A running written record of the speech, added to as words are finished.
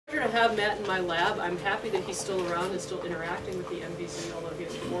don't have Matt in my lab. I'm happy that he's still around and still interacting with the MVC, although he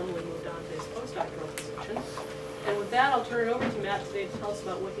has formally moved on to his postdoctoral position. And with that, I'll turn it over to Matt today to tell us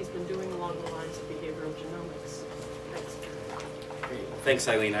about what he's been doing along the lines of behavioral genomics. Thanks. Great. Thanks,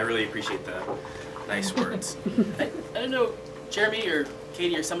 Eileen. I really appreciate the nice words. I don't know, Jeremy or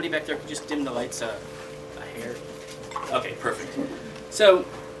Katie or somebody back there could just dim the lights a hair. Okay, perfect. So,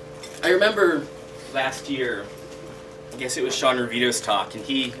 I remember last year, I guess it was Sean Revito's talk, and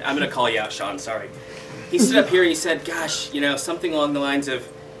I'm going to call you out, Sean, sorry. He stood up here and he said, gosh, you know, something along the lines of,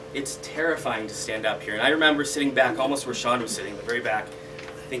 it's terrifying to stand up here. And I remember sitting back almost where Sean was sitting, the very back,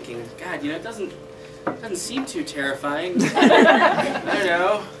 thinking, God, you know, it doesn't seem too terrifying. I don't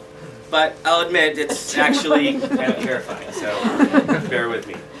know. But I'll admit, it's actually kind of terrifying, so bear with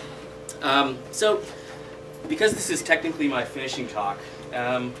me. So, because this is technically my finishing talk,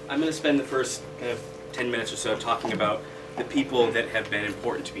 I'm going to spend the first kind of 10 minutes or so talking about the people that have been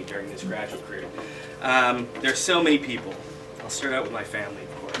important to me during this graduate career. There's so many people. I'll start out with my family,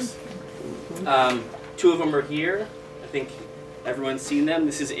 of course. Two of them are here. I think everyone's seen them.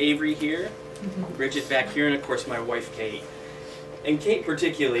 This is Avery here, Bridget back here, and of course my wife, Kate. And Kate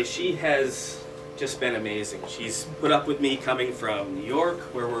particularly, she has just been amazing. She's put up with me coming from New York,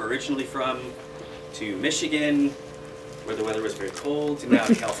 where we're originally from, to Michigan, where the weather was very cold, and now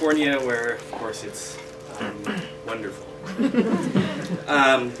to California, where, of course, it's wonderful.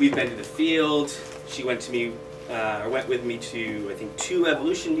 We've been to the field. She went with me to, I think, 2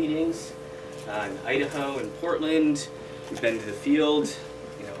 evolution meetings in Idaho and Portland. We've been to the field,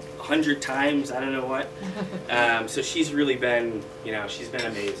 you know, 100 times, I don't know what. So she's really been, you know, she's been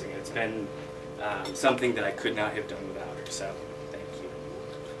amazing. It's been something that I could not have done without her, so thank you.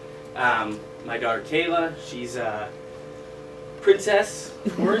 My daughter Kayla, she's a princess,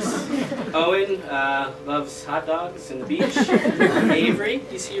 of course. Owen loves hot dogs and the beach. Avery,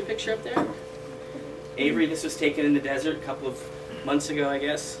 you see your picture up there? Avery, this was taken in the desert a couple of months ago, I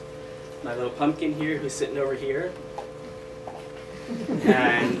guess. My little pumpkin here, who's sitting over here.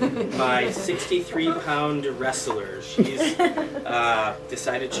 And my 63-pound wrestler. She's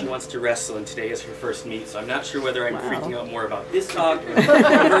decided she wants to wrestle, and today is her first meet, so I'm not sure whether I'm freaking out more about this dog or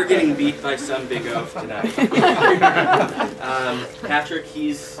her getting beat by some big oaf tonight. Patrick,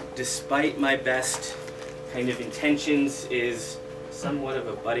 he's, despite my best kind of intentions, is somewhat of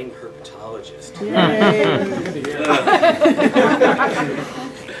a budding herpetologist.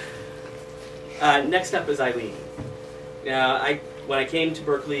 Next up is Eileen. When I came to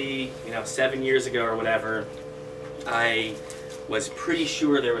Berkeley, you know, 7 years ago or whatever, I was pretty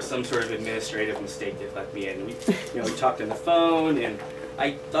sure there was some sort of administrative mistake that let me in. We talked on the phone, and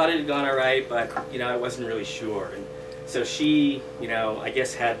I thought it had gone all right, but you know, I wasn't really sure. And so she, you know, I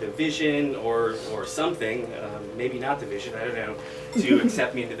guess had the vision or something, maybe not the vision, I don't know, to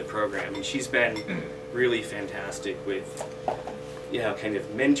accept me into the program. And she's been really fantastic with, you know, kind of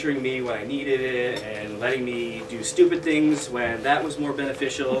mentoring me when I needed it and letting me do stupid things when that was more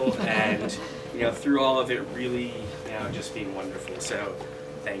beneficial, and, you know, through all of it really, you know, just being wonderful. So,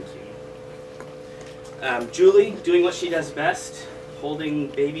 thank you. Julie, doing what she does best, holding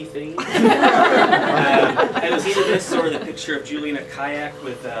baby things. It was either this or the picture of Julie in a kayak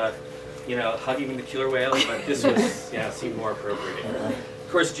with, you know, hugging the killer whale, but this was, you know, seemed more appropriate.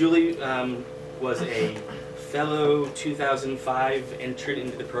 Of course, Julie was a fellow 2005 entered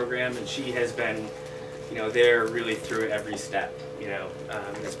into the program, and she has been, you know, there really through every step, you know,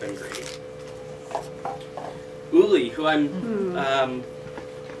 and it's been great. Uli, who I'm,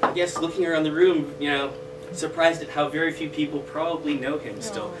 I guess looking around the room, you know, surprised at how very few people probably know him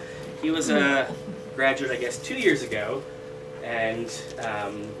still. He was a graduate, I guess, 2 years ago, and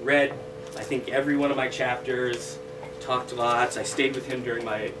read, I think, every one of my chapters, talked lots. I stayed with him during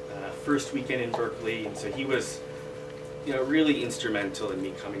my first weekend in Berkeley, and so he was, you know, really instrumental in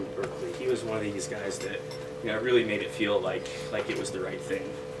me coming to Berkeley. He was one of these guys that, you know, really made it feel like it was the right thing.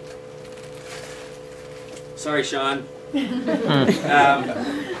 Sorry, Sean.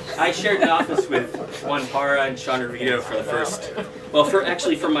 I shared an office with Juan Parra and Sean Revito for the first, well,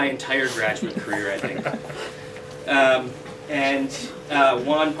 actually for my entire graduate career, I think. And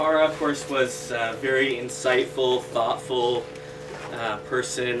Juan Parra, of course, was a very insightful, thoughtful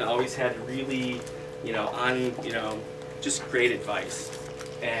person. Always had really, you know, just great advice,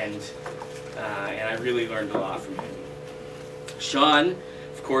 and I really learned a lot from him. Sean,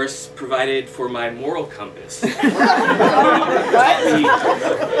 of course, provided for my moral compass. Don't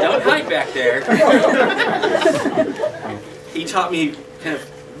hide back there. He taught me kind of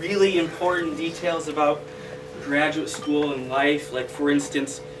really important details about graduate school and life. Like, for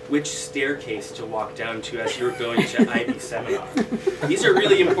instance, which staircase to walk down to as you were going to IB seminar. These are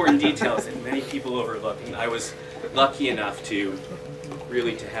really important details that many people overlook, and I was lucky enough to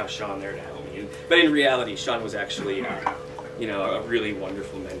really to have Sean there to help me. But in reality, Sean was actually you know, a really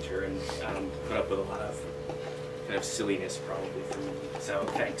wonderful mentor, and put up with a lot of kind of silliness probably from me. So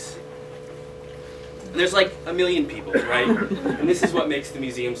thanks. There's like a million people, right? And this is what makes the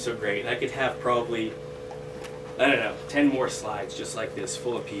museum so great. I could have probably, I don't know, 10 more slides just like this,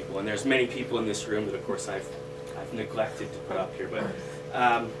 full of people. And there's many people in this room that, of course, I've neglected to put up here. But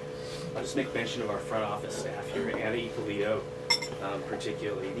I'll just make mention of our front office staff here, Anna Ippolito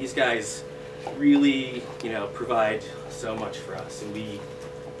particularly. These guys really, you know, provide so much for us, and we, you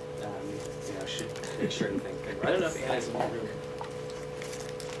know, should make sure and thank them. I don't know if Anna's in the room.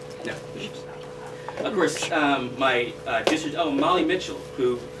 No. Of course, my district, Molly Mitchell,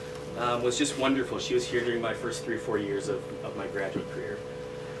 who was just wonderful. She was here during my first 3 or 4 years of my graduate career.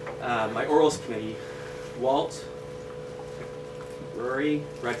 My orals committee, Walt, Rory,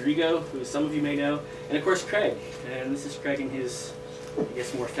 Rodrigo, who some of you may know, and of course Craig. And this is Craig in his, I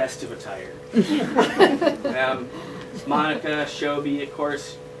guess, more festive attire. Monica, Shobi, of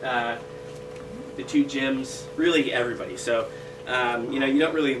course, the 2 gyms, really everybody. So, you know, you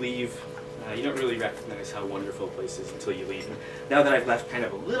don't really leave. You don't really recognize how wonderful a place is until you leave. And now that I've left kind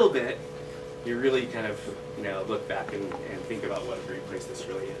of a little bit, you really kind of, you know, look back and think about what a great place this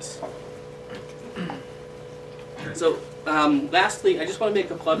really is. So, lastly, I just want to make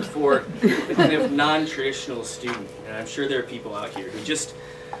a plug for the kind of non-traditional student. And I'm sure there are people out here who just,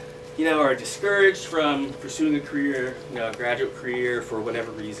 you know, are discouraged from pursuing a career, you know, a graduate career for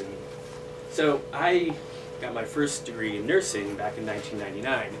whatever reason. So I got my first degree in nursing back in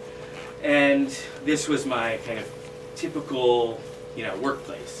 1999. And this was my kind of typical, you know,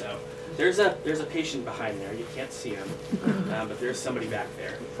 workplace. So there's a patient behind there. You can't see him, but there's somebody back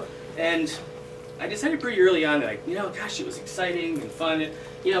there. And I decided pretty early on that, you know, gosh, it was exciting and fun,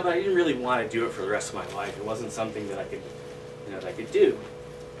 you know, but I didn't really want to do it for the rest of my life. It wasn't something that I could, you know, that I could do.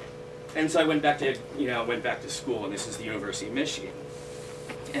 And so I went back to, you know, school, and this is the University of Michigan.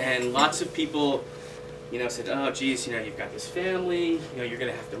 And lots of people, you know, said, oh, geez, you know, you've got this family, you know, you're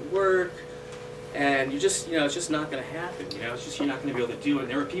going to have to work, and you just, you know, it's just not going to happen, you know, it's just, you're not going to be able to do it. And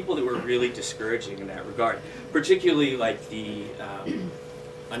there were people that were really discouraging in that regard, particularly like the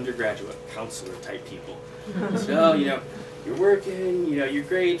undergraduate counselor type people. So, oh, you know, you're working, you know, your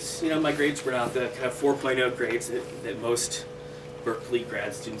grades, you know, my grades were not the kind of 4.0 grades that most Berkeley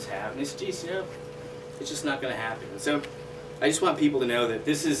grad students have. And they said, geez, you know, it's just not going to happen. And so I just want people to know that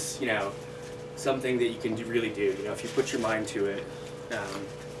this is, you know, something that you can really do. You know, if you put your mind to it,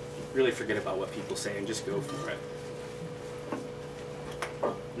 really forget about what people say and just go for it.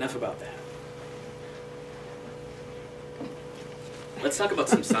 Enough about that. Let's talk about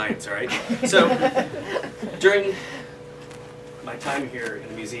some science, all right? So, during my time here in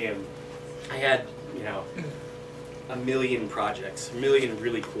the museum, I had, you know, a million projects, a million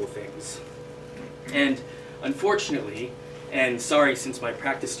really cool things. And unfortunately, and sorry, since my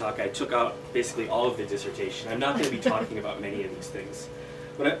practice talk, I took out basically all of the dissertation. I'm not going to be talking about many of these things.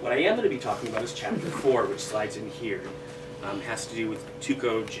 What I am going to be talking about is chapter 4, which slides in here. Has to do with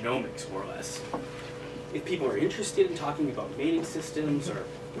Genomics, more or less. If people are interested in talking about mating systems, or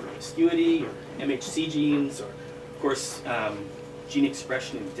promiscuity, or MHC genes, or, of course, gene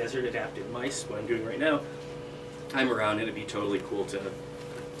expression in desert-adapted mice, what I'm doing right now, I'm around, and it'd be totally cool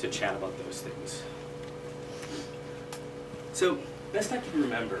to chat about those things. So, best I can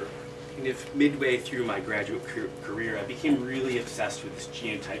remember, kind of midway through my graduate career, I became really obsessed with this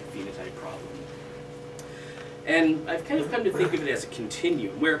genotype-phenotype problem. And I've kind of come to think of it as a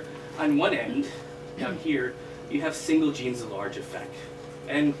continuum, where on one end, down here, you have single genes of large effect.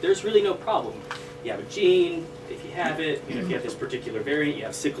 And there's really no problem. You have a gene, if you have it, you know, if you have this particular variant, you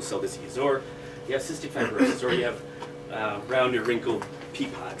have sickle cell disease, or you have cystic fibrosis, or you have round or wrinkled pea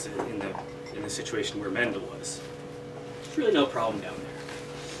pods in the situation where Mendel was. There's really no problem down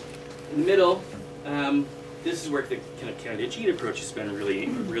there. In the middle, this is where the kind of candidate gene approach has been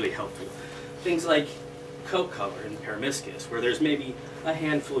really helpful. Things like coat color and Peromyscus, where there's maybe a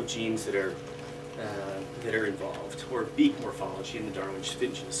handful of genes that are involved, or beak morphology in the Darwin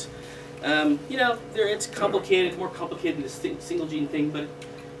finches. You know, it's complicated, more complicated than this single gene thing, but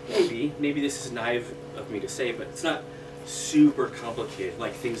maybe this is naive of me to say, but it's not super complicated,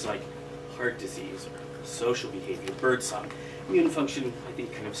 like things like heart disease or social behavior, birdsong. Immune function, I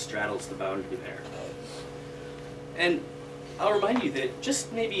think, kind of straddles the boundary there. And I'll remind you that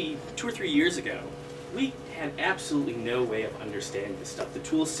just maybe 2 or 3 years ago, we had absolutely no way of understanding this stuff. The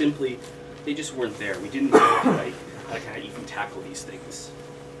tools simply, they just weren't there. We didn't know how to kind of even tackle these things.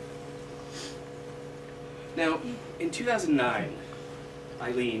 Now, in 2009,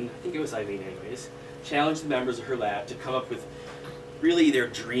 Eileen, I think it was Eileen anyways, challenged the members of her lab to come up with really their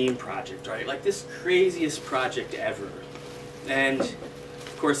dream project, right? Like this craziest project ever. And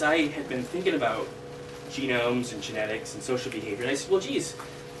of course I had been thinking about genomes and genetics and social behavior, and I said, well geez,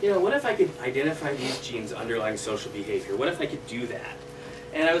 what if I could identify these genes underlying social behavior? What if I could do that?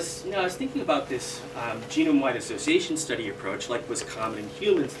 And I was thinking about this genome-wide association study approach, like was common in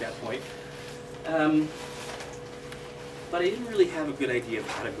humans at that point. But I didn't really have a good idea of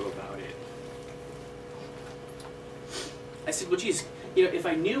how to go about it. I said, well geez, if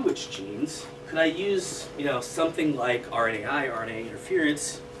I knew which genes, could I use something like RNA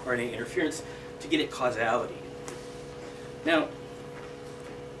interference to get at causality? Now,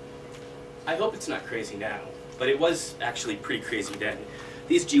 I hope it's not crazy now, but it was actually pretty crazy then.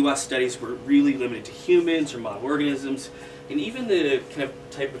 These GWAS studies were really limited to humans or model organisms, and even the kind of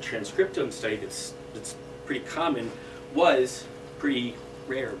type of transcriptome study that's pretty common was pretty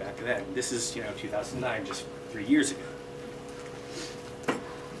rare back then. This is 2009, just 3 years ago.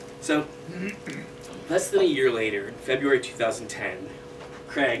 So, less than a year later, in February 2010,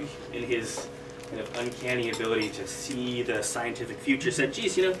 Craig, in his kind of uncanny ability to see the scientific future, said,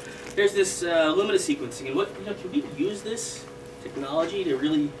 geez, there's this Illumina sequencing, and can we use this technology to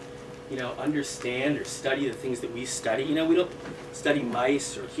really, understand or study the things that we study? We don't study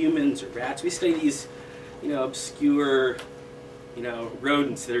mice or humans or rats. We study these, obscure,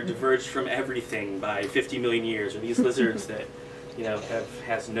 rodents that are diverged from everything by 50 million years, or these lizards that,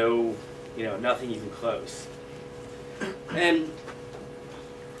 has no, nothing even close. And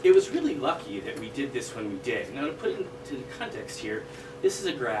it was really lucky that we did this when we did. Now, to put it into context here, this is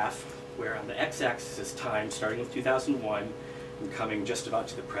a graph where on the x-axis is time, starting with 2001 and coming just about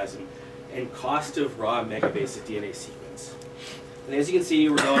to the present, and cost of raw megabase of DNA sequence. And as you can see,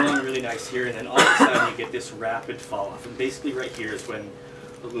 we're going on really nice here, and then all of a sudden you get this rapid fall off. And basically right here is when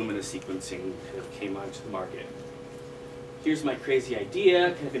Illumina sequencing kind of came onto the market. Here's my crazy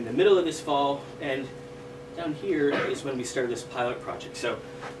idea, kind of in the middle of this fall, and down here is when we started this pilot project. So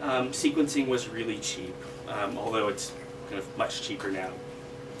sequencing was really cheap, although it's kind of much cheaper now.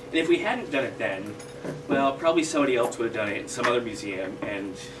 And if we hadn't done it then, well, probably somebody else would have done it in some other museum,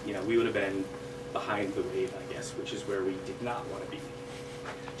 and we would have been behind the wave, I guess, which is where we did not want to be.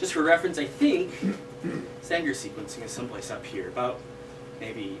 Just for reference, I think Sanger sequencing is someplace up here, about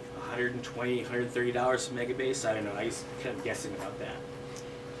maybe $120, $130 a megabase. I don't know, I was kind of guessing about that.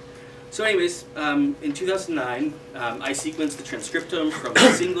 So anyways, in 2009, I sequenced the transcriptome from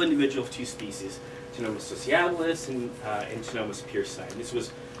a single individual of two species, Ctenomys sociabilis and Ctenomys pearsi. This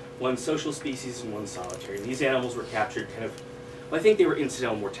was one social species and one solitary. And these animals were captured kind of, well, I think they were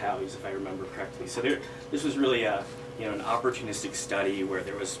incidental mortalities, if I remember correctly. So this was really an opportunistic study where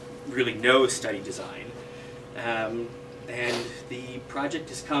there was really no study design. And the project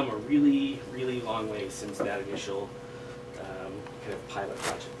has come a really, really long way since that initial kind of pilot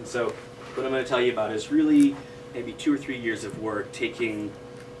project. And so what I'm going to tell you about is really maybe 2 or 3 years of work taking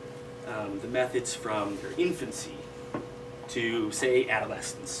the methods from their infancy to, say,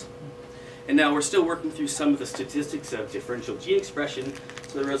 adolescence. And now we're still working through some of the statistics of differential gene expression,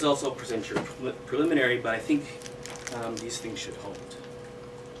 so the results I'll present you are preliminary, but I think these things should hold.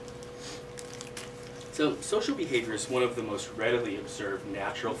 So social behavior is one of the most readily observed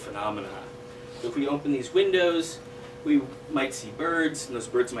natural phenomena. So if we open these windows, we might see birds, and those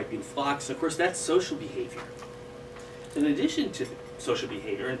birds might be in flocks, and of course that's social behavior. In addition to social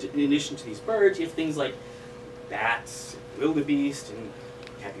behavior, and in addition to these birds, you have things like bats, wildebeest, and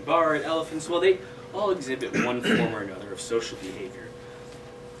capybara, and elephants. Well, they all exhibit one form or another of social behavior.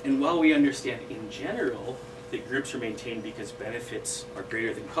 And while we understand in general that groups are maintained because benefits are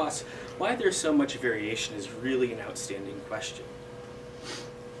greater than costs, why there's so much variation is really an outstanding question.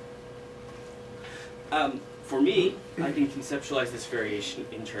 For me, I can conceptualize this variation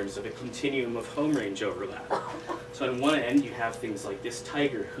in terms of a continuum of home range overlap. So on one end, you have things like this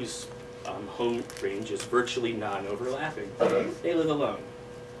tiger, whose home range is virtually non-overlapping. They live alone.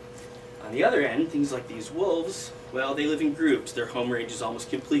 On the other end, things like these wolves, well, they live in groups. Their home range is almost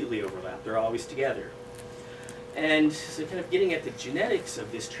completely overlapped. They're always together. And so kind of getting at the genetics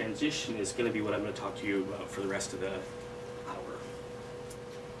of this transition is going to be what I'm going to talk to you about for the rest of the hour.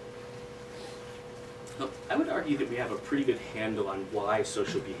 Now, I would argue that we have a pretty good handle on why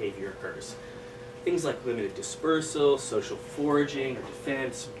social behavior occurs. Things like limited dispersal, social foraging or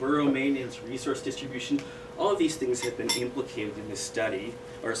defense, burrow maintenance, resource distribution, all of these things have been implicated in this study,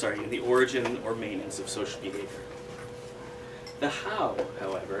 or sorry, in the origin or maintenance of social behavior. The how,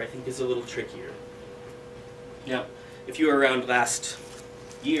 however, I think is a little trickier. Now, if you were around last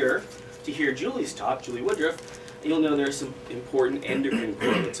year, to hear Julie's talk, Julie Woodruff, you'll know there are some important endocrine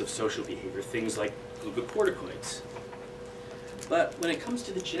correlates of social behavior, things like glucocorticoids. But when it comes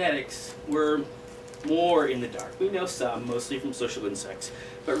to the genetics, we're more in the dark. We know some, mostly from social insects,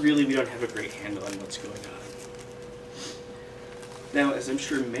 but really we don't have a great handle on what's going on. Now, as I'm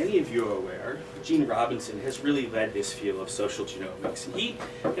sure many of you are aware, Gene Robinson has really led this field of social genomics. And he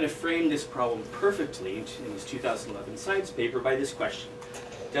kind of framed this problem perfectly in his 2011 science paper by this question: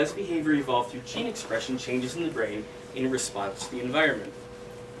 does behavior evolve through gene expression changes in the brain in response to the environment?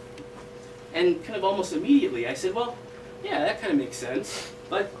 And kind of almost immediately I said, well, yeah, that kind of makes sense,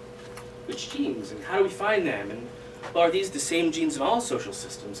 but which genes and how do we find them? And well, are these the same genes in all social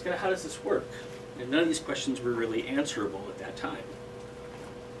systems? Kind of how does this work? And none of these questions were really answerable at that time.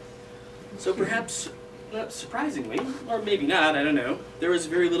 So perhaps, not surprisingly, or maybe not, I don't know, there was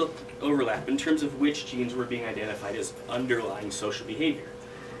very little overlap in terms of which genes were being identified as underlying social behavior.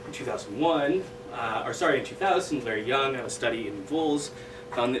 In 2000, Larry Young, on a study in Voles,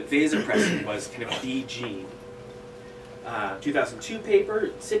 found that vasopressin was kind of the gene. 2002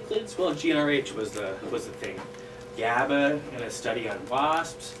 paper, cichlids, well, GnRH was the thing. GABA, and a study on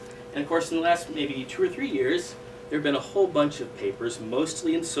wasps. And of course, in the last maybe 2 or 3 years, there have been a whole bunch of papers,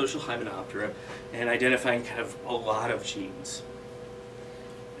 mostly in social hymenoptera, and identifying kind of a lot of genes.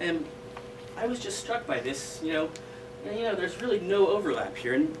 And I was just struck by this, there's really no overlap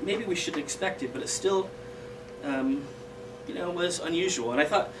here, and maybe we should expect it, but it still, was unusual. And I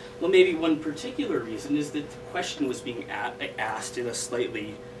thought, well, maybe one particular reason is that the question was being asked in a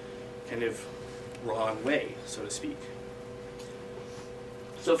slightly kind of wrong way, so to speak.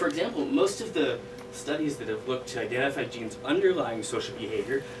 So, for example, most of the studies that have looked to identify genes underlying social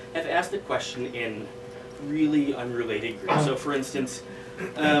behavior have asked the question in really unrelated groups. So, for instance,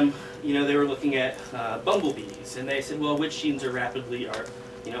 they were looking at bumblebees, and they said, well, which genes are rapidly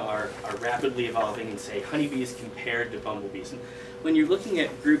evolving in, say, honeybees compared to bumblebees. And when you're looking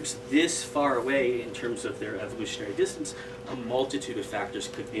at groups this far away in terms of their evolutionary distance, a multitude of factors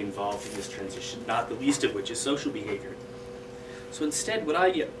could be involved in this transition, not the least of which is social behavior. So instead, what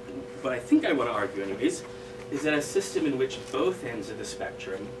I think I want to argue anyways, is that a system in which both ends of the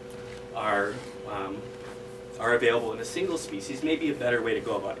spectrum are available in a single species may be a better way to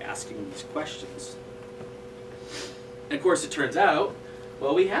go about asking these questions. And of course, it turns out,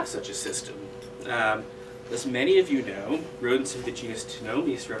 well, we have such a system. As many of you know, rodents of the genus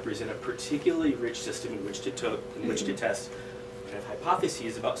Ctenomys represent a particularly rich system in which to test kind of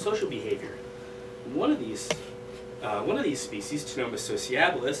hypotheses about social behavior. One of these species, Ctenomys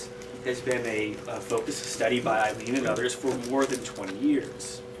sociabilis, has been a focus of study by Eileen and others for more than 20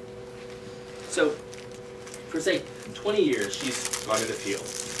 years. So, for say 20 years, she's gone to the field.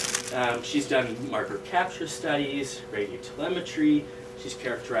 She's done marker capture studies, radiotelemetry, she's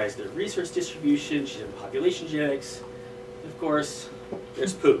characterized their resource distribution, she's done population genetics, and of course,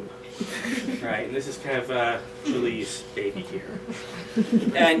 there's poop. Right, and this is kind of Julie's baby here.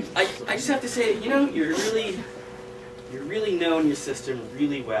 And I just have to say, you're really knowing your system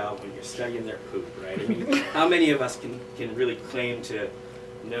really well when you're studying their poop, right? I mean, how many of us can really claim to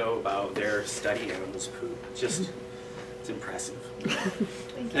know about their study animals' poop? It's impressive.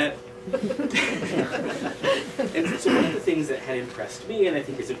 And so one of the things that had impressed me, and I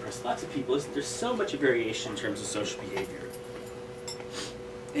think has impressed lots of people, is that there's so much variation in terms of social behavior.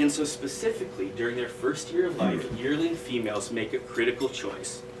 And so specifically, during their first year of life, yearling females make a critical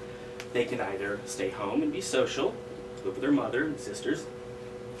choice. They can either stay home and be social, live with their mother and sisters,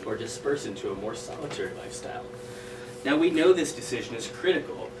 or disperse into a more solitary lifestyle. Now, we know this decision is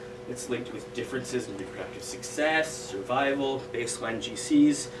critical. It's linked with differences in reproductive success, survival, baseline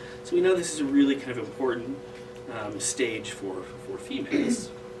GCs. So we know this is a really kind of important stage for females.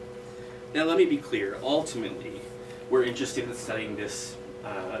 Now, let me be clear. Ultimately, we're interested in studying this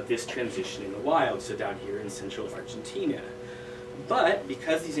transition in the wild, so down here in central Argentina. But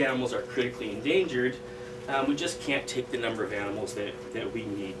because these animals are critically endangered, we just can't take the number of animals that we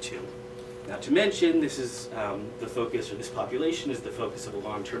need to. Not to mention, this is the focus, or this population is the focus of a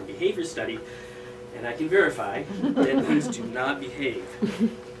long-term behavior study, and I can verify that things do not behave.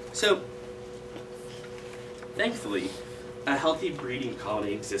 So, thankfully, a healthy breeding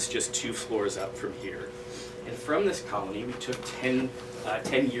colony exists just 2 floors up from here. And from this colony, we took 10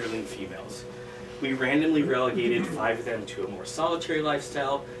 yearling females. We randomly relegated 5 of them to a more solitary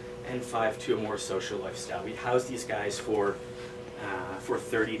lifestyle, and 5 to a more social lifestyle. We housed these guys for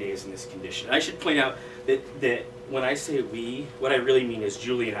 30 days in this condition. I should point out that when I say we, what I really mean is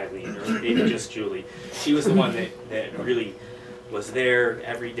Julie and Eileen, or maybe just Julie. She was the one that really was there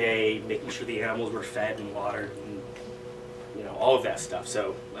every day, making sure the animals were fed and watered, and all of that stuff.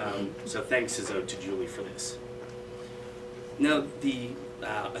 So, so thanks is owed to Julie for this. Now, the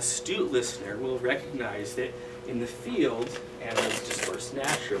astute listener will recognize that in the field, animals disperse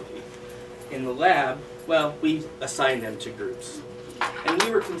naturally. In the lab, well, we assign them to groups. And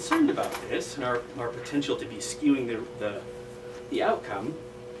we were concerned about this and our potential to be skewing the outcome.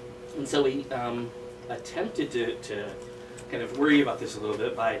 And so we attempted to kind of worry about this a little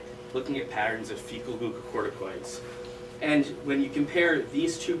bit by looking at patterns of fecal glucocorticoids. And when you compare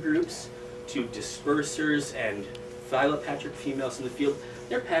these two groups to dispersers and phyllopatric females in the field,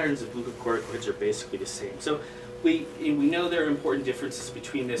 their patterns of glucocorticoids are basically the same. So we know there are important differences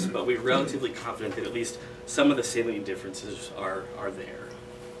between this, but we're relatively confident that at least some of the salient differences are there.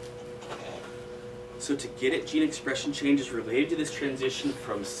 So to get at gene expression changes related to this transition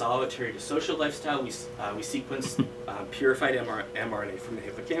from solitary to social lifestyle, we sequenced purified mRNA from the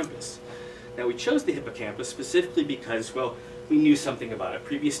hippocampus. Now we chose the hippocampus specifically because, well, we knew something about it.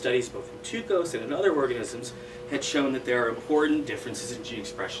 Previous studies, both in Tucos and in other organisms, had shown that there are important differences in gene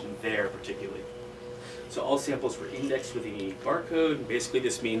expression there particularly. So all samples were indexed with a unique barcode, and basically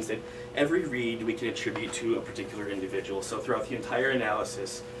this means that every read we can attribute to a particular individual. So throughout the entire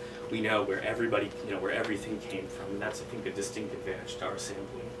analysis, we know where everybody, where everything came from, and that's, I think, a distinct advantage to our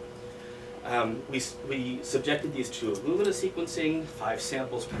sampling. We subjected these to Illumina sequencing, 5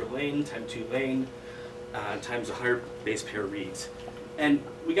 samples per lane, times 2 lane, times 100 base pair reads. And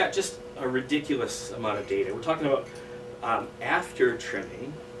we got just a ridiculous amount of data. We're talking about, after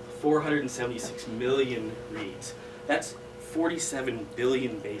trimming, 476 million reads. That's 47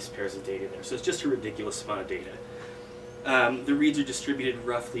 billion base pairs of data there. So it's just a ridiculous amount of data. The reads are distributed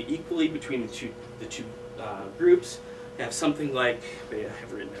roughly equally between the two groups. We have something like, I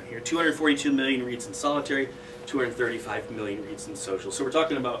have written down here, 242 million reads in solitary, 235 million reads in social. So we're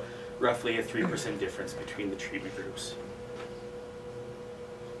talking about roughly a 3% difference between the treatment groups.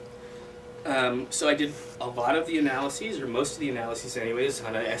 So I did a lot of the analyses, or most of the analyses anyways,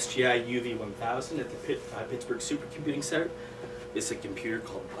 on an SGI UV1000 at the Pittsburgh Supercomputing Center. It's a computer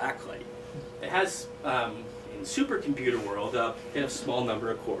called Blacklight. It has, in supercomputer world, a kind of small number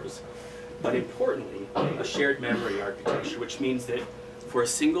of cores, but importantly, a shared memory architecture, which means that for a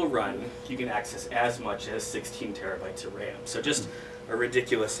single run, you can access as much as 16 terabytes of RAM. So just a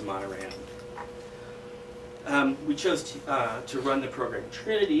ridiculous amount of RAM. We chose to run the program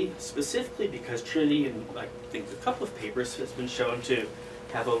Trinity specifically because Trinity, in I think a couple of papers, has been shown to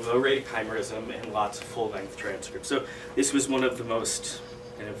have a low rate of chimerism and lots of full-length transcripts. So this was one of the most,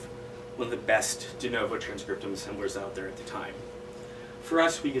 one of the best de novo transcriptome assemblers out there at the time. For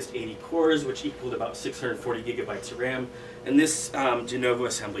us, we used 80 cores, which equaled about 640 gigabytes of RAM, and this de novo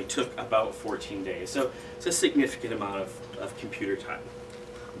assembly took about 14 days. So it's a significant amount of computer time.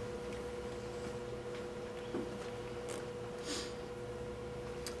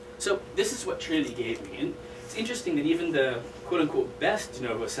 So this is what Trinity gave me, and it's interesting that even the quote-unquote best de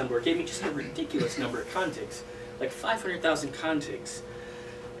novo assembler gave me just a ridiculous number of contigs, like 500,000 contigs.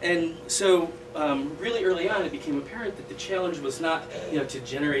 And so really early on it became apparent that the challenge was not to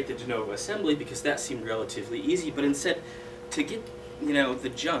generate the de novo assembly, because that seemed relatively easy, but instead to get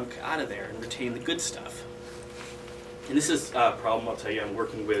the junk out of there and retain the good stuff. And this is a problem I'll tell you I'm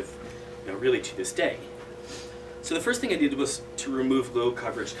working with really to this day. So the first thing I did was to remove low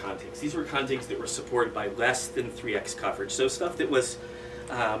coverage contigs. These were contigs that were supported by less than 3x coverage. So stuff that was,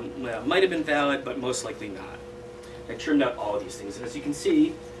 might have been valid, but most likely not. I trimmed out all of these things. And as you can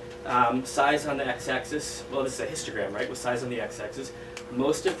see, size on the x-axis, well, this is a histogram, right, with size on the x-axis.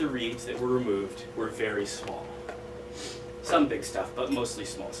 Most of the reads that were removed were very small. Some big stuff, but mostly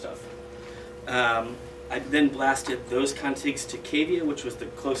small stuff. I then blasted those contigs to Cavia, which was the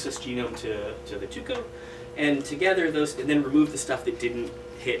closest genome to the Tuco. And together, and then removed the stuff that didn't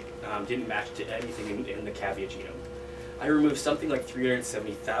match to anything in the Cavia genome. I removed something like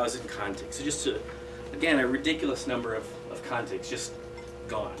 370,000 contigs. So just again, a ridiculous number of contigs just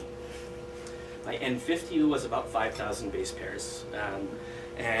gone. My N50 was about 5,000 base pairs.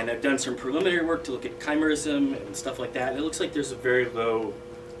 And I've done some preliminary work to look at chimerism and stuff like that. And it looks like there's a very low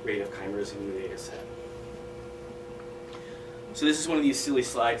rate of chimerism in the data set. So this is one of these silly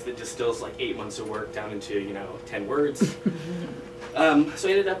slides that distills like 8 months of work down into 10 words. So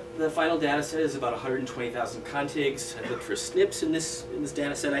I ended up, the final data set is about 120,000 contigs. I looked for SNPs in this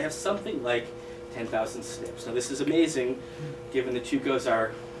data set. I have something like 10,000 SNPs. Now this is amazing, given the Tucos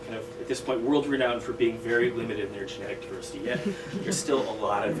are at this point world renowned for being very limited in their genetic diversity, yet there's still a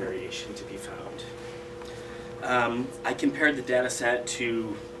lot of variation to be found. I compared the data set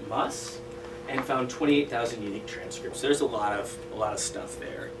to MUS and found 28,000 unique transcripts. There's a lot of stuff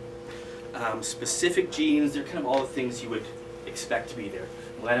there. Specific genes, they're all the things you would expect to be there.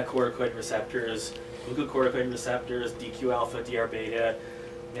 Melanocorticoid receptors, glucocorticoid receptors, DQ alpha, DR beta,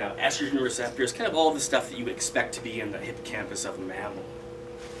 estrogen receptors, kind of all the stuff that you would expect to be in the hippocampus of a mammal.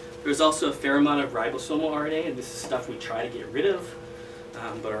 There's also a fair amount of ribosomal RNA, and this is stuff we try to get rid of,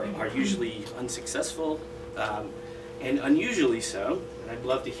 but are usually unsuccessful, and unusually so. And I'd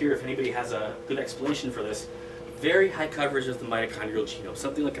love to hear if anybody has a good explanation for this. Very high coverage of the mitochondrial genome,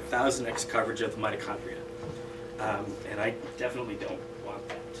 something like 1,000x coverage of the mitochondria. And I definitely don't want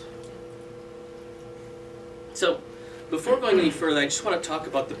that. So, before going any further, I just want to talk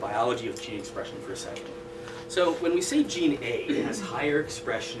about the biology of gene expression for a second. So, when we say gene A has higher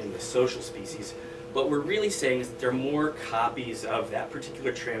expression in the social species, what we're really saying is that there are more copies of that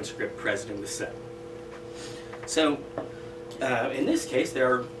particular transcript present in the cell. So, in this case,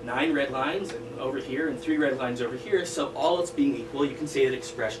 there are 9 red lines over here and 3 red lines over here, so all else being equal, you can say that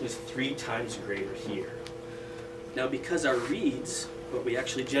expression is 3 times greater here. Now, because our reads, what we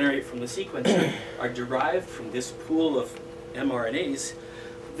actually generate from the sequencer, are derived from this pool of mRNAs,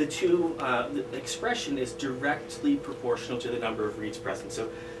 the expression is directly proportional to the number of reads present. So,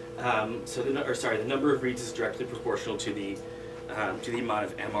 the number of reads is directly proportional to the amount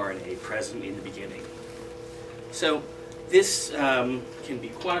of mRNA present in the beginning. So, this can be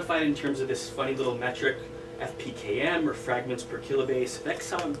quantified in terms of this funny little metric, FPKM, or fragments per kilobase of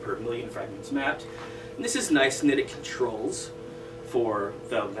exon per million fragments mapped. And this is nice in that it controls for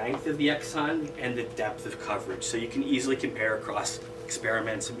the length of the exon and the depth of coverage. So you can easily compare across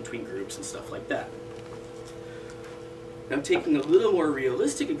experiments and between groups and stuff like that. Now, taking a little more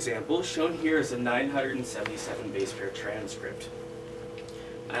realistic example, shown here is a 977 base pair transcript.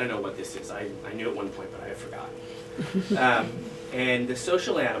 I don't know what this is. I knew at one point, but I have forgotten. And the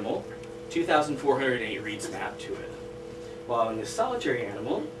social animal, 2,408 reads mapped to it. While in the solitary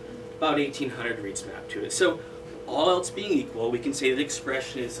animal, about 1,800 reads mapped to it. So, all else being equal, we can say that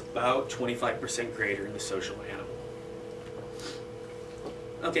expression is about 25% greater in the social animal.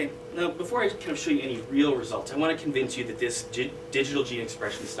 Okay, now before I kind of show you any real results, I want to convince you that this digital gene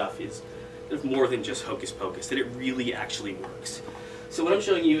expression stuff is more than just hocus pocus, that it really actually works. So what I'm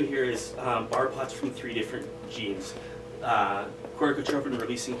showing you here is bar plots from 3 different genes. Corticotropin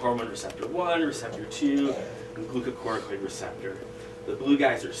releasing hormone receptor 1, receptor 2, and glucocorticoid receptor. The blue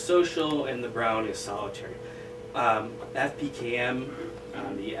guys are social, and the brown is solitary. FPKM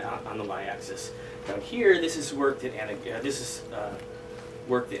on the y-axis. Down here, this is work that Anna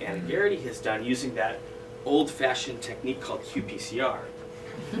Garrity has done using that old-fashioned technique called qPCR.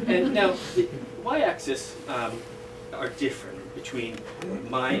 And now, the y-axis are different between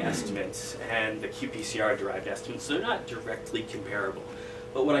my estimates and the qPCR derived estimates, so they're not directly comparable.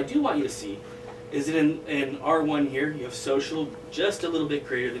 But what I do want you to see is that in R1 here, you have social just a little bit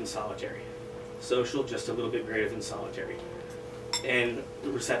greater than solitary. Social just a little bit greater than solitary. And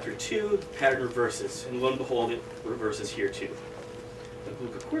receptor 2, pattern reverses, and lo and behold, it reverses here too. The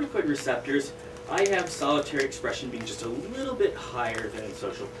glucocorticoid receptors, I have solitary expression being just a little bit higher than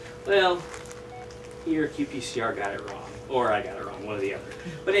social. Well, here qPCR got it wrong, or I got it wrong, one or the other.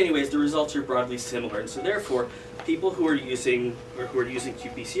 But anyways, the results are broadly similar, and so therefore, people who are using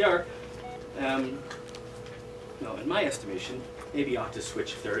qPCR, well, in my estimation, maybe ought to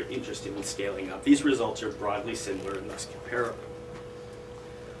switch if they're interested in scaling up. These results are broadly similar and thus comparable.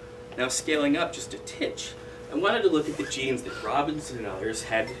 Now, scaling up just a titch, I wanted to look at the genes that Robinson and others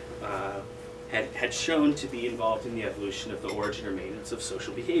had shown to be involved in the evolution of the origin or maintenance of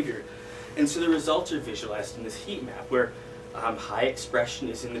social behavior. And so the results are visualized in this heat map, where high expression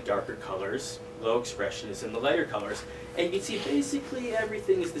is in the darker colors, low expression is in the lighter colors, and you can see basically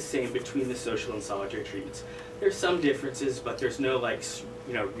everything is the same between the social and solitary treatments. There's some differences, but there's no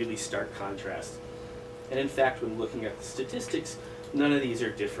really stark contrast. And in fact, when looking at the statistics, none of these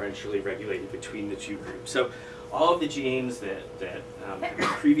are differentially regulated between the 2 groups. So all of the genes that have been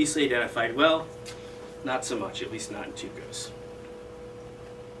previously identified, well, not so much, at least not in 2 goes.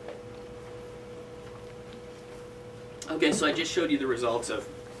 Okay, so I just showed you the results of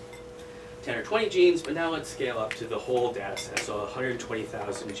 10 or 20 genes, but now let's scale up to the whole data set, so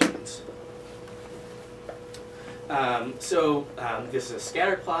 120,000 genes. This is a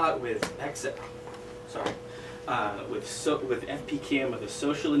scatter plot with with FPKM of the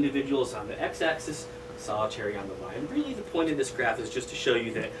social individuals on the x-axis, solitary on the y. And really the point of this graph is just to show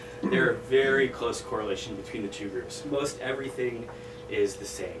you that there are very close correlation between the 2 groups. Most everything is the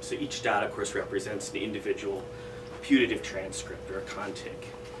same. So each dot, of course, represents the individual putative transcript, or a contig.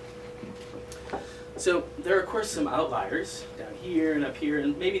 So there are, of course, some outliers down here and up here,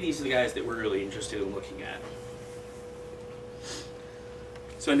 and maybe these are the guys that we're really interested in looking at.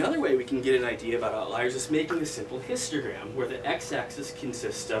 So another way we can get an idea about outliers is making a simple histogram, where the x-axis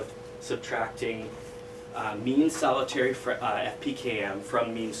consists of subtracting mean solitary FPKM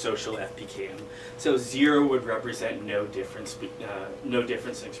from mean social FPKM. So 0 would represent no difference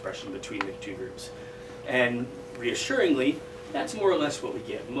in expression between the two groups. And reassuringly, that's more or less what we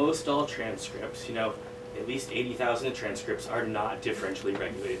get. Most all transcripts, at least 80,000 of transcripts are not differentially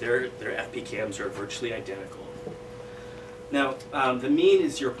regulated. Their FPKMs are virtually identical. Now, the mean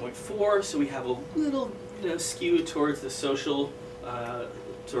is 0.4, so we have a little skew towards the social,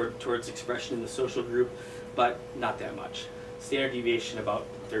 towards expression in the social group, but not that much. Standard deviation about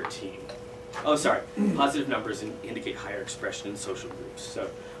 13. Oh, sorry, positive numbers indicate higher expression in social groups. So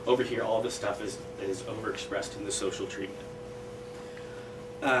over here, all this stuff is overexpressed in the social treatment.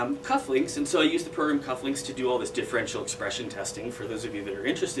 Cufflinks, and so I use the program Cufflinks to do all this differential expression testing for those of you that are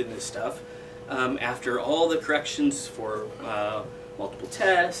interested in this stuff. After all the corrections for multiple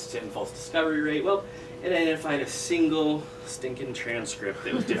tests and false discovery rate, well, it identified a single stinking transcript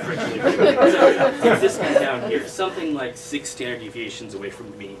that was differentially regulated. So it's this guy down here, something like 6 standard deviations away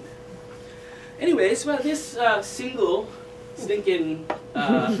from the mean. Anyways, well, this single stinking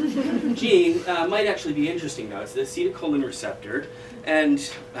gene might actually be interesting now. It's the acetylcholine receptor,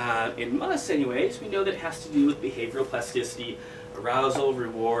 and in mice, anyways, we know that it has to do with behavioral plasticity, arousal,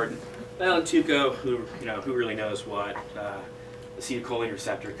 reward. Well, in Tuco, who really knows what acetylcholine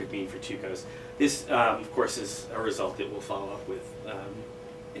receptor could mean for Tucos? This, of course, is a result that we'll follow up with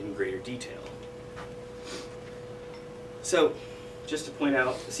in greater detail. So, just to point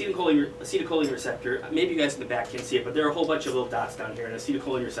out, acetylcholine receptor, maybe you guys in the back can't see it, but there are a whole bunch of little dots down here, and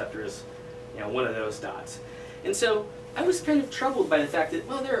acetylcholine receptor is one of those dots. And so, I was kind of troubled by the fact that,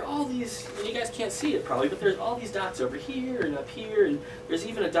 well, there are all these, and you guys can't see it probably, but there's all these dots over here and up here, and there's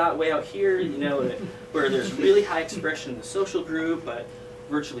even a dot way out here, where there's really high expression in the social group, but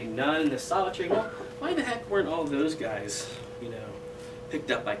virtually none in the solitary. Well, why the heck weren't all those guys,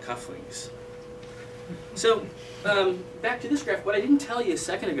 picked up by cufflinks? So, back to this graph, what I didn't tell you a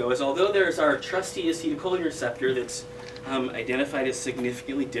second ago is although there's our trusty acetylcholine receptor that's identified as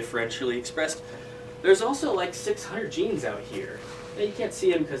significantly differentially expressed, there's also like 600 genes out here. Now, you can't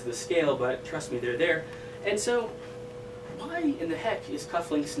see them because of the scale, but trust me, they're there. And so, why in the heck is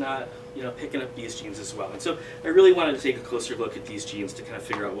cufflinks not, picking up these genes as well? And so, I really wanted to take a closer look at these genes to kind of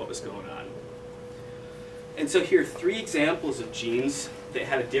figure out what was going on. And so, here are 3 examples of genes that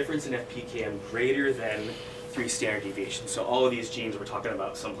had a difference in FPKM greater than 3 standard deviations. So, all of these genes we're talking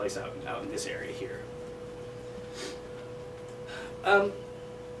about someplace out in this area here.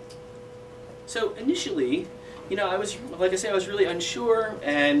 So initially, I was, like I said, I was really unsure,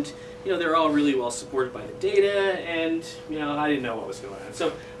 and they're all really well supported by the data, and I didn't know what was going on.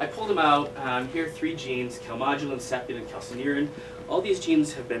 So I pulled them out. Here are 3 genes: calmodulin, septin, and calcineurin. All these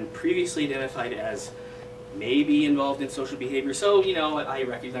genes have been previously identified as maybe involved in social behavior. So I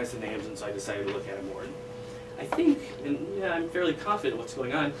recognized the names, and so I decided to look at them more. I think, and I'm fairly confident what's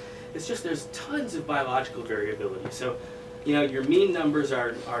going on. It's just there's tons of biological variability. So your mean numbers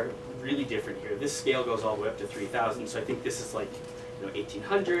are really different here. This scale goes all the way up to 3,000, so I think this is like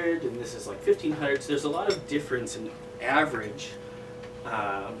 1,800, and this is like 1,500. So there's a lot of difference in average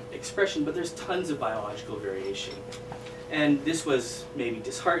expression, but there's tons of biological variation. And this was maybe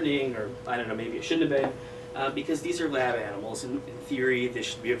disheartening, or I don't know, maybe it shouldn't have been, because these are lab animals, and in theory this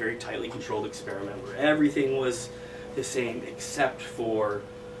should be a very tightly controlled experiment where everything was the same except for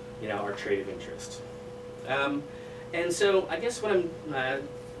our trait of interest. And so I guess what I'm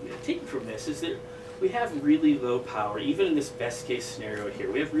taking from this is that we have really low power, even in this best case scenario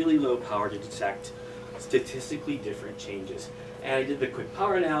here, we have really low power to detect statistically different changes. And I did the quick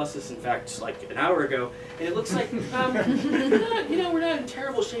power analysis, in fact, like an hour ago, and it looks like we're not in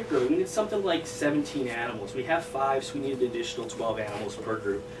terrible shape really. We need something like 17 animals. We have 5, so we need an additional 12 animals per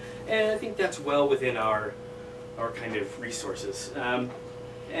group. And I think that's well within our kind of resources.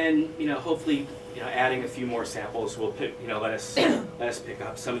 And hopefully, adding a few more samples will let us pick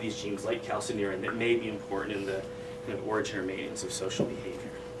up some of these genes like calcineurin that may be important in the kind of origin or maintenance of social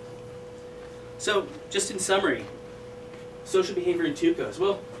behavior. So, just in summary, social behavior in Tucos.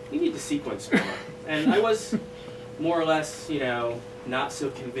 Well, we need to sequence more. And I was more or less, not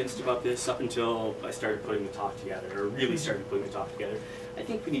so convinced about this up until I started putting the talk together, or really started putting the talk together. I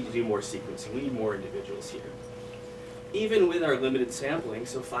think we need to do more sequencing. We need more individuals here. Even with our limited sampling,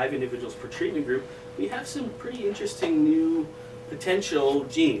 so 5 individuals per treatment group, we have some pretty interesting new potential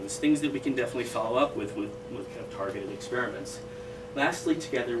genes, things that we can definitely follow up with kind of targeted experiments. Lastly,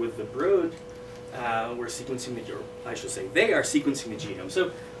 together with the Broad, we're sequencing or I should say, they are sequencing the genome.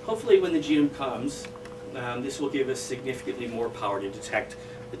 So hopefully when the genome comes, this will give us significantly more power to detect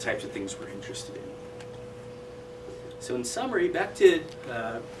the types of things we're interested in. So in summary, back to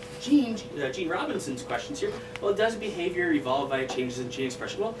Gene Robinson's questions here. Well, does behavior evolve via changes in gene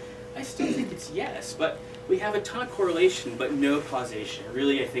expression? Well, I still think it's yes, but we have a ton of correlation, but no causation.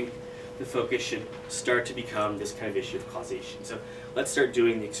 Really, I think the focus should start to become this kind of issue of causation. So let's start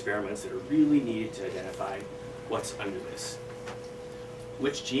doing the experiments that are really needed to identify what's under this.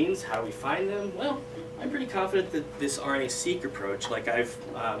 Which genes, how do we find them? Well, I'm pretty confident that this RNA-seq approach, like I've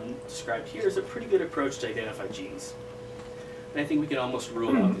described here, is a pretty good approach to identify genes. And I think we can almost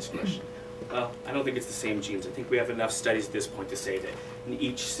rule out this question. Well, I don't think it's the same genes. I think we have enough studies at this point to say that in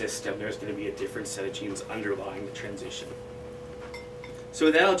each system there's going to be a different set of genes underlying the transition. So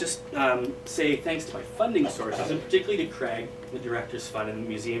with that, I'll just say thanks to my funding sources, and particularly to Craig, the Director's Fund, and the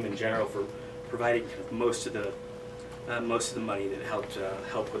museum in general for providing kind of most of the money that helped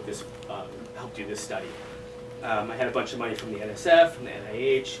with this, helped do this study. I had a bunch of money from the NSF, from the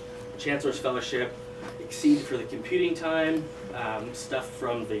NIH, Chancellor's Fellowship, Exceed for the computing time, stuff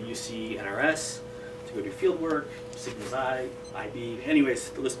from the UC NRS to go do field work, Sigma's Eye, IB. Anyways,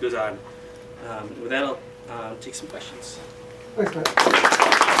 the list goes on. With that, I'll take some questions. Thanks, Matt.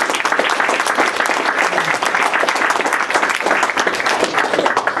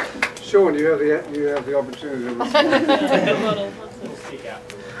 Sean, you have the opportunity to respond. We'll speak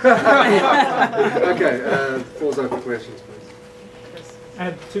after. Okay, floor's open for questions, please. I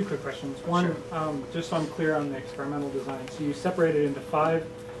had two quick questions. One, just so I'm clear on the experimental design. So you separated into 5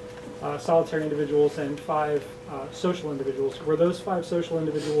 solitary individuals and 5 social individuals. Were those 5 social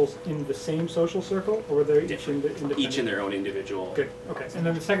individuals in the same social circle, or were they each independent? Each in their own individual. Good. Okay. And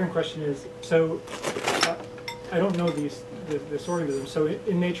then the second question is, so I don't know this organism. So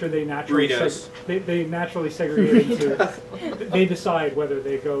in nature, they naturally they naturally segregate into. They decide whether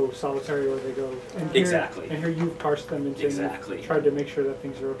they go solitary or they go. And here, Exactly. And here you've parsed them into. Exactly. And tried to make sure that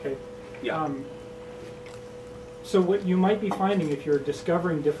things are okay. Yeah. So what you might be finding if you're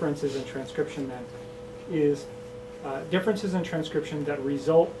discovering differences in transcription then is differences in transcription that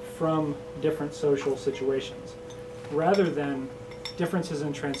result from different social situations, rather than differences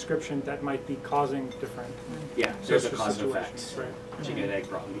in transcription that might be causing different There's a social cause and situations. effects. Right. Chicken and egg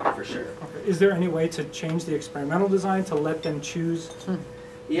problem, for sure. Okay. Is there any way to change the experimental design to let them choose,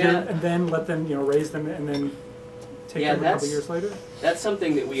 Yeah. and then let them raise them and then take them a couple years later? That's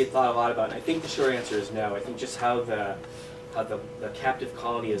something that we had thought a lot about, and I think the short answer is no. I think just how the captive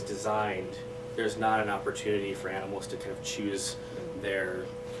colony is designed, there's not an opportunity for animals to kind of choose their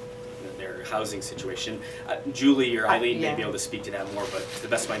housing situation. Julie or Eileen may be able to speak to that more, but to the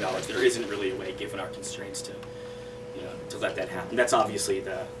best of my knowledge, there isn't really a way, given our constraints, to let that happen. That's obviously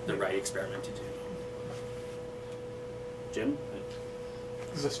the right experiment to do. Jim?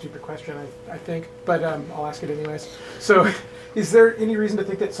 This is a stupid question, I think, but I'll ask it anyways. So, is there any reason to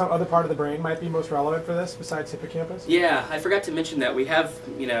think that some other part of the brain might be most relevant for this besides hippocampus? Yeah, I forgot to mention that we have,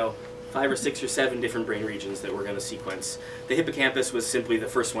 5 or 6 or 7 different brain regions that we're going to sequence. The hippocampus was simply the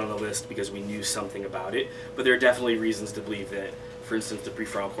first one on the list because we knew something about it, but there are definitely reasons to believe that, for instance, the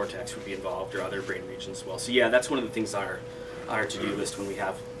prefrontal cortex would be involved or other brain regions as well. So yeah, that's one of the things on our to-do list when we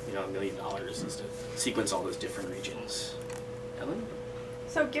have, $1 million is to sequence all those different regions. Ellen?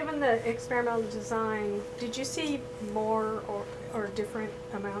 So given the experimental design, did you see more or different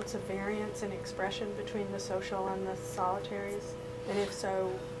amounts of variance in expression between the social and the solitaries? And if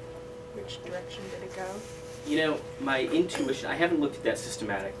so, which direction did it go? My intuition, I haven't looked at that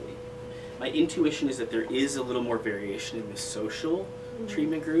systematically. My intuition is that there is a little more variation in the social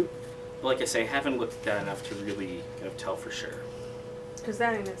treatment group. But like I say, I haven't looked at that enough to really kind of tell for sure. Because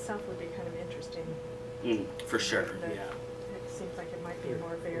that in itself would be kind of interesting. For sure, It yeah. seems like it might be a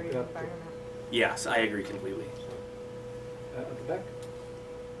more varied environment. Yes, I agree completely. At the back?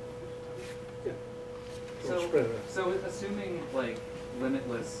 Yeah. So assuming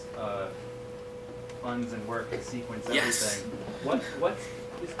limitless funds and work to sequence everything, what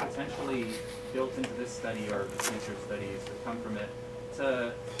is potentially built into this study or the future studies that come from it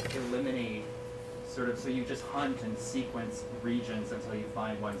to eliminate so you just hunt and sequence regions until you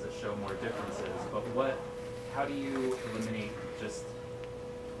find ones that show more differences, but how do you eliminate just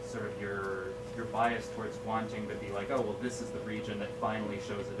sort of your bias towards wanting to be like, oh, well, this is the region that finally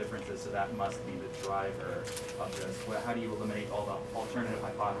shows the differences, so that must be the driver of this. How do you eliminate all the alternative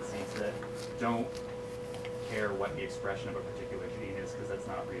hypotheses that don't care what the expression of a particular gene is, because that's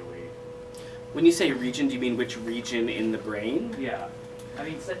not really... When you say region, do you mean which region in the brain? Yeah. I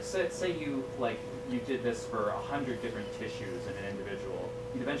mean, say you did this for 100 different tissues in an individual.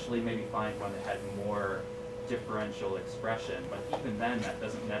 You'd eventually maybe find one that had more differential expression, but even then that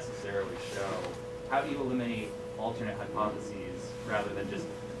doesn't necessarily show how do you eliminate alternate hypotheses rather than just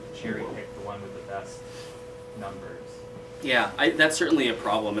cherry pick the one with the best numbers? Yeah, that's certainly a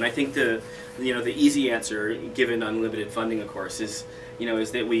problem, and I think the easy answer, given unlimited funding, of course, is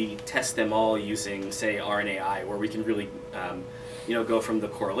that we test them all using, say, RNAi, where we can really go from the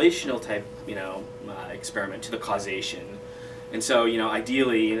correlational type experiment to the causation. And so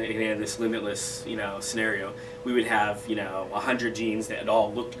ideally, in this limitless scenario, we would have 100 genes that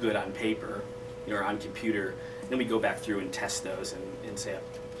all looked good on paper or on computer. Then we go back through and test those in say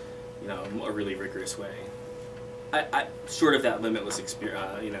a really rigorous way. Short of that limitless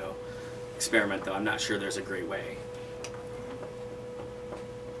experiment, though, I'm not sure there's a great way.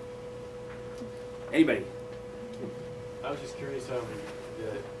 Anybody? I was just curious, the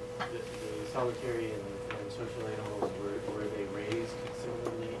solitary and social animals, were they raised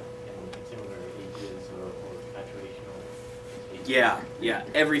similarly and similar ages or maturational ages? Yeah,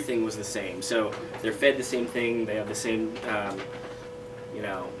 everything was the same. So they're fed the same thing, they have the same,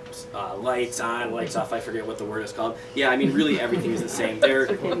 lights on, lights off, I forget what the word is called. Yeah, I mean, really everything is the same. They're,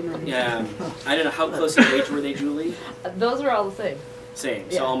 I don't know, how close in age were they, Julie? Those are all the same. Same,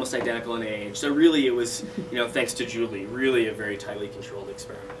 Yeah. so almost identical in age. So really it was, thanks to Julie, really a very tightly controlled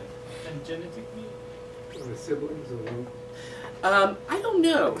experiment. And genetically? Were the siblings or one? I don't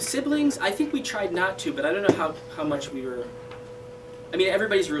know. Siblings, I think we tried not to, but I don't know how much we were... I mean,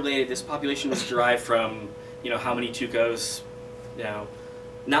 everybody's related. This population was derived from, how many tucos,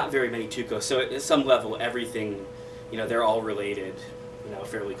 not very many tucos. So at some level, everything, they're all related,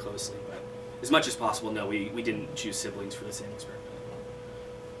 fairly closely. But as much as possible, no, we didn't choose siblings for the same experiment.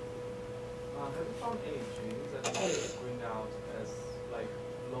 Have you found any genes that bring out as like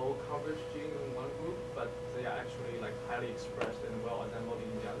low coverage gene in one group, but they are actually like highly expressed and well assembled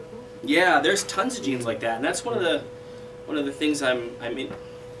in the other group? Yeah, there's tons of genes like that, and that's one of the things one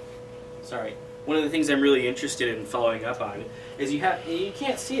of the things I'm really interested in following up on is you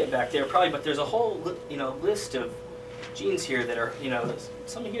can't see it back there probably, but there's a whole list of genes here that are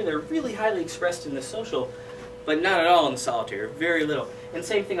some here that are really highly expressed in the social, but not at all in the solitary, very little. And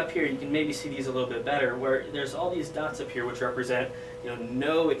same thing up here, you can maybe see these a little bit better, where there's all these dots up here which represent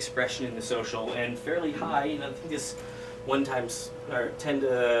no expression in the social and fairly high. I think this 10 to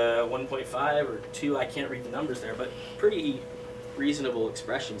 1.5 or 2, I can't read the numbers there, but pretty reasonable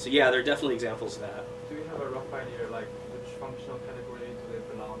expression. So yeah, there are definitely examples of that. Do you have a rough idea like which functional category do they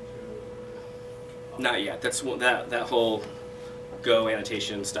belong to? Not yet. That's that whole Go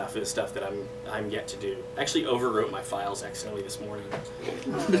annotation stuff is stuff that I'm yet to do. I actually overwrote my files accidentally this morning.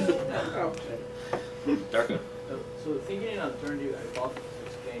 Darko. So thinking in alternative hypothesis to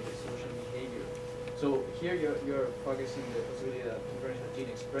explain the social behavior. So here you're focusing the possibility that differential gene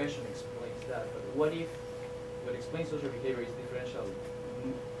expression explains that. But what if what explains social behavior is differential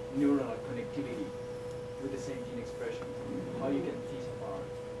neuronal connectivity with the same gene expression? How you can tease apart?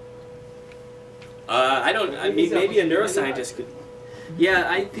 I mean, maybe a neuroscientist could. Yeah,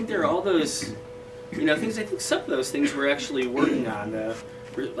 I think there are all those, things. I think some of those things we're actually working on,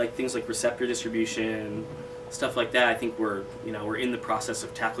 like things like receptor distribution, stuff like that. I think we're in the process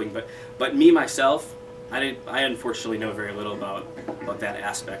of tackling. But me myself, I unfortunately know very little about that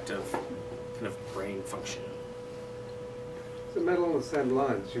aspect of kind of brain function. So metal on the same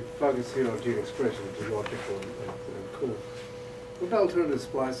lines, you focus here on gene expression, which is logical and cool. What about alternative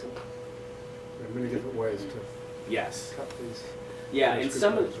splicing? There are many different ways to Yes. cut these. Yeah, and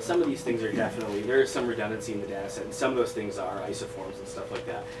some of these things are definitely, there is some redundancy in the data set, and some of those things are isoforms and stuff like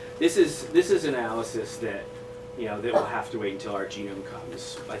that. This is analysis that that will have to wait until our genome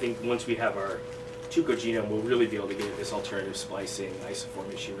comes. I think once we have our tuco genome, we'll really be able to get at this alternative splicing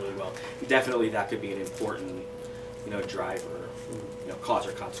isoform issue really well. Definitely, that could be an important driver, cause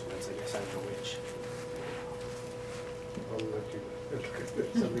or consequence. I guess I don't know which. I'll let you.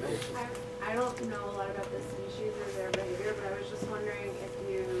 Somebody else. I don't know a lot about the species or their behavior, but I was just wondering if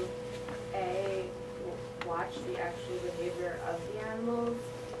you, watch the actual behavior of the animals,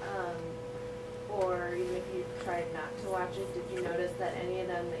 or even if you tried not to watch it, did you notice that any of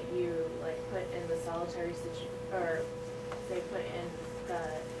them that you put in the solitary or say put in the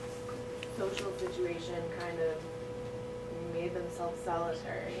social situation kind of made themselves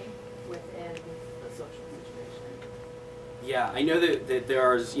solitary within the social situation? Yeah, I know that there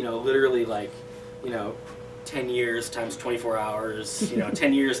are, literally 10 years times 24 hours,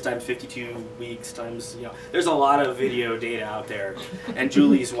 10 years times 52 weeks times, there's a lot of video data out there. And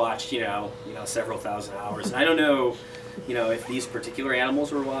Julie's watched, several thousand hours. And I don't know, if these particular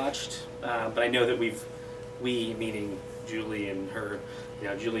animals were watched, but I know that we, meaning Julie and her,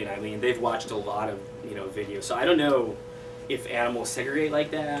 Julie and Eileen, they've watched a lot of, videos. So I don't know if animals segregate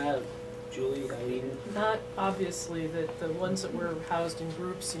like that. Julie, Eileen? Not obviously that the ones that were housed in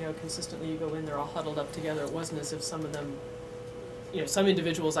groups, you know, consistently you go in, they're all huddled up together. It wasn't as if some of them, you know, some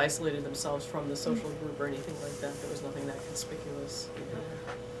individuals isolated themselves from the social group or anything like that. There was nothing that conspicuous.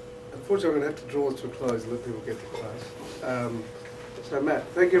 Unfortunately, I'm going to have to draw this to a close and let people get to class. So Matt,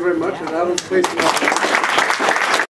 thank you very much, Yeah. and Alan, please come up.